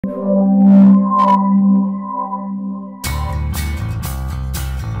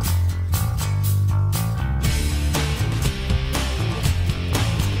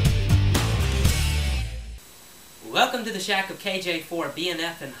shack of KJ4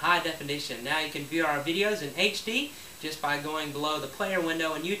 BNF in high definition. Now you can view our videos in HD just by going below the player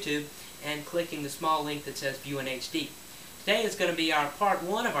window in YouTube and clicking the small link that says View in HD. Today is going to be our part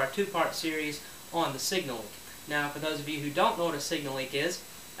 1 of our 2-part series on the SignaLink. Now, for those of you who don't know what a SignaLink is,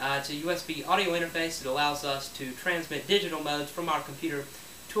 it's a USB audio interface that allows us to transmit digital modes from our computer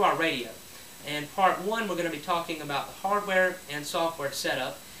to our radio. In part 1, we're going to be talking about the hardware and software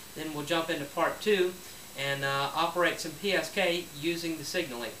setup. Then we'll jump into part 2 and operate some PSK using the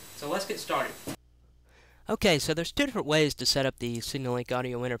SignaLink. So let's get started. Okay, so there's two different ways to set up the SignaLink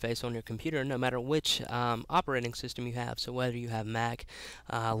audio interface on your computer, no matter which operating system you have. So whether you have Mac,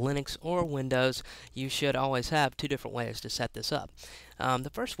 Linux, or Windows, you should always have two different ways to set this up.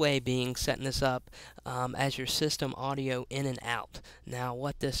 The first way being setting this up as your system audio in and out. Now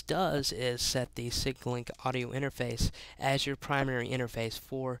what this does is set the SignaLink audio interface as your primary interface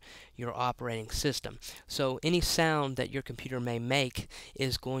for your operating system. So any sound that your computer may make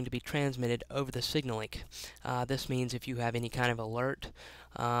is going to be transmitted over the SignaLink. This means if you have any kind of alert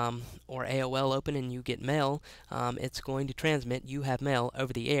or AOL open and you get mail, it's going to transmit you have mail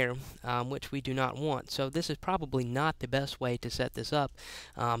over the air, which we do not want. So this is probably not the best way to set this up.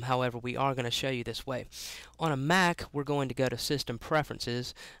 However, we are going to show you this way. On a Mac, we're going to go to System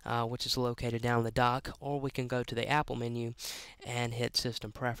Preferences, which is located down the dock, or we can go to the Apple menu and hit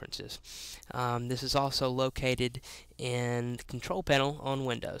System Preferences. This is also located in the Control Panel on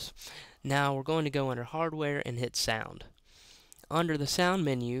Windows. Now we're going to go under Hardware and hit Sound. Under the Sound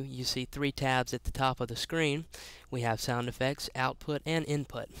menu, you see 3 tabs at the top of the screen. We have Sound Effects, Output, and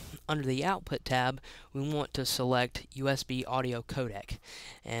Input. Under the Output tab, we want to select USB Audio Codec.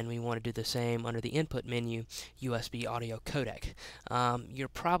 And we want to do the same under the Input menu, USB Audio Codec. You're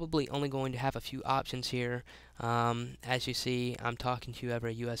probably only going to have a few options here. As you see, I'm talking to you over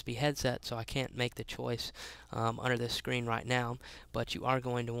a USB headset, so I can't make the choice under this screen right now, but you are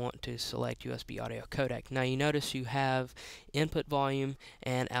going to want to select USB Audio Codec. Now you notice you have input volume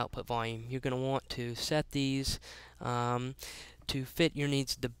and output volume. You're going to want to set these to fit your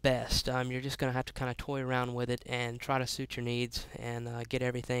needs the best. You're just going to have to kind of toy around with it and try to suit your needs and get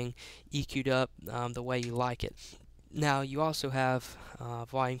everything EQ'd up the way you like it. Now you also have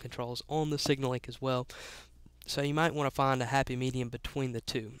volume controls on the SignaLink as well, so you might want to find a happy medium between the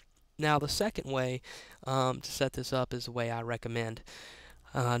two. Now the second way to set this up is the way I recommend.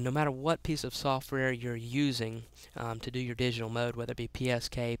 No matter what piece of software you're using to do your digital mode, whether it be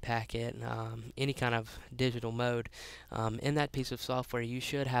PSK, Packet, any kind of digital mode, in that piece of software you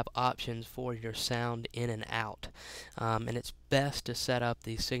should have options for your sound in and out. And it's best to set up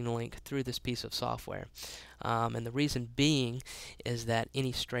the SignaLink through this piece of software. And the reason being is that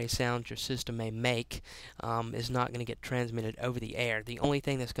any stray sounds your system may make is not going to get transmitted over the air. The only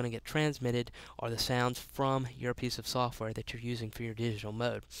thing that's going to get transmitted are the sounds from your piece of software that you're using for your digital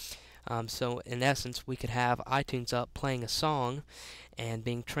mode. So in essence, we could have iTunes up playing a song and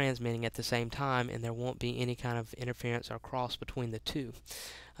being transmitting at the same time, and there won't be any kind of interference or cross between the two.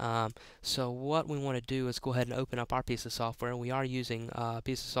 So what we want to do is go ahead and open up our piece of software. We are using a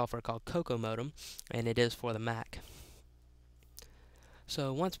piece of software called Cocoa Modem, and it is for the Mac.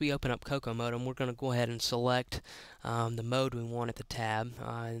 So once we open up Cocoa Modem, we're going to go ahead and select the mode we want at the tab.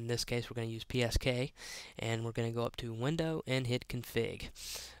 In this case, we're going to use PSK, and we're going to go up to Window and hit Config.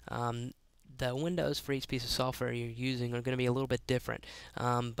 The windows for each piece of software you're using are going to be a little bit different,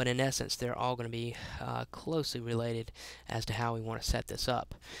 but in essence they're all going to be closely related as to how we want to set this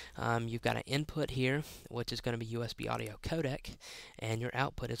up. You've got an input here, which is going to be USB audio codec, and your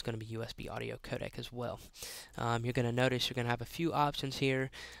output is going to be USB audio codec as well. You're going to notice you're going to have a few options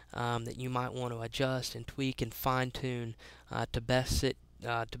here that you might want to adjust and tweak and fine-tune to best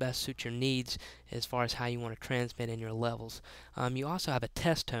suit your needs as far as how you want to transmit in your levels. You also have a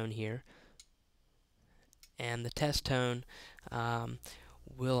test tone here, and the test tone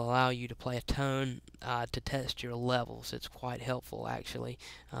will allow you to play a tone to test your levels. It's quite helpful actually,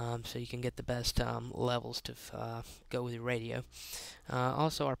 so you can get the best levels to go with your radio.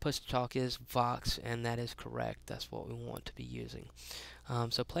 Also, our push to talk is Vox, and that is correct. That's what we want to be using.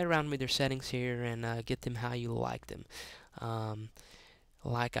 So play around with your settings here and get them how you like them.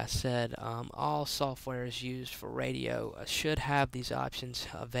 Like I said, all software is used for radio should have these options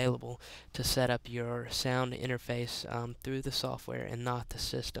available to set up your sound interface through the software and not the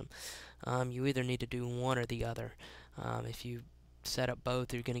system. You either need to do one or the other. If you set up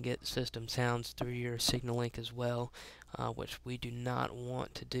both, you're going to get system sounds through your SignaLink as well, which we do not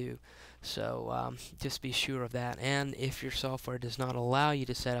want to do. So just be sure of that. And if your software does not allow you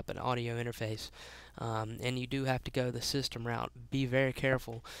to set up an audio interface, and you do have to go the system route, be very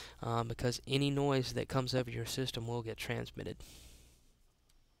careful, because any noise that comes over your system will get transmitted.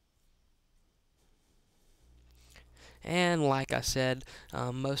 And like I said,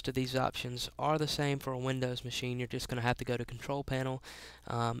 most of these options are the same for a Windows machine. You're just going to have to go to Control Panel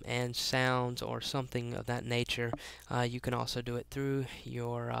and Sounds or something of that nature. You can also do it through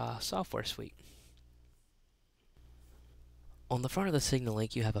your software suite. On the front of the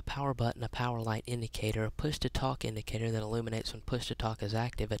SignaLink, you have a power button, a power light indicator, a push-to-talk indicator that illuminates when push-to-talk is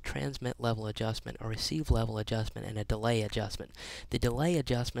active, a transmit level adjustment, a receive level adjustment, and a delay adjustment. The delay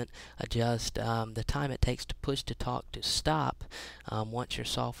adjustment adjusts the time it takes to push-to-talk to stop once your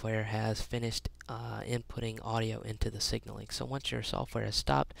software has finished inputting audio into the SignaLink. So once your software has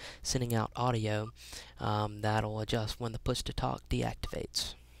stopped sending out audio, that'll adjust when the push-to-talk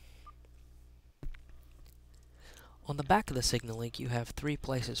deactivates. On the back of the SignaLink, you have 3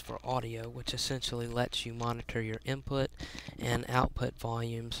 places for audio, which essentially lets you monitor your input and output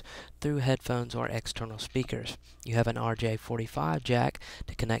volumes through headphones or external speakers. You have an RJ45 jack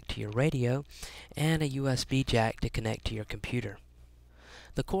to connect to your radio and a USB jack to connect to your computer.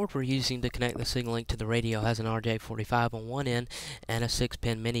 The cord we're using to connect the SignaLink to the radio has an RJ45 on one end and a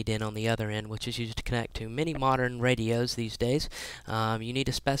 6-pin mini DIN on the other end, which is used to connect to many modern radios these days. You need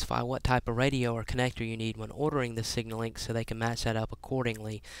to specify what type of radio or connector you need when ordering the SignaLink so they can match that up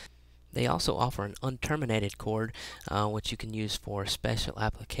accordingly. They also offer an unterminated cord, which you can use for special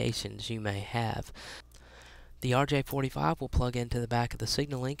applications you may have. The RJ45 will plug into the back of the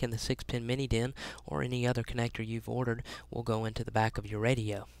SignaLink, and the 6-pin mini DIN or any other connector you've ordered will go into the back of your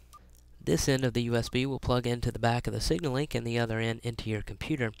radio. This end of the USB will plug into the back of the SignaLink and the other end into your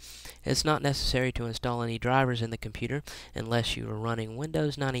computer. It's not necessary to install any drivers in the computer unless you are running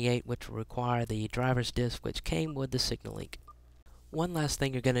Windows 98, which will require the driver's disk which came with the SignaLink. One last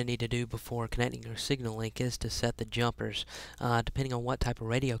thing you're going to need to do before connecting your SignaLink is to set the jumpers. Depending on what type of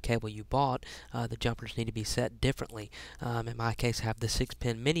radio cable you bought, the jumpers need to be set differently. In my case, I have the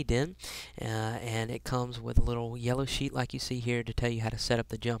 6-pin mini DIN, and it comes with a little yellow sheet like you see here to tell you how to set up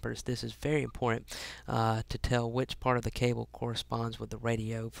the jumpers. This is very important to tell which part of the cable corresponds with the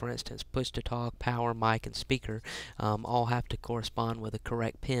radio. For instance, push-to-talk, power, mic, and speaker all have to correspond with the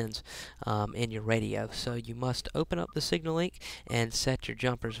correct pins in your radio. So you must open up the SignaLink and set your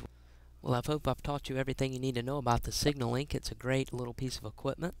jumpers. Well, I hope I've taught you everything you need to know about the SignaLink. It's a great little piece of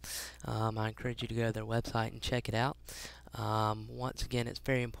equipment. I encourage you to go to their website and check it out. Once again, it's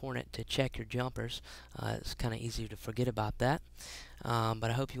very important to check your jumpers. It's kind of easy to forget about that. But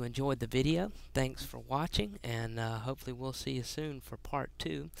I hope you enjoyed the video. Thanks for watching, and hopefully we'll see you soon for part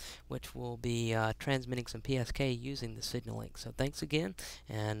 2, which will be transmitting some PSK using the SignaLink. So thanks again,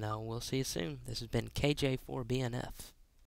 and we'll see you soon. This has been KJ4BNF.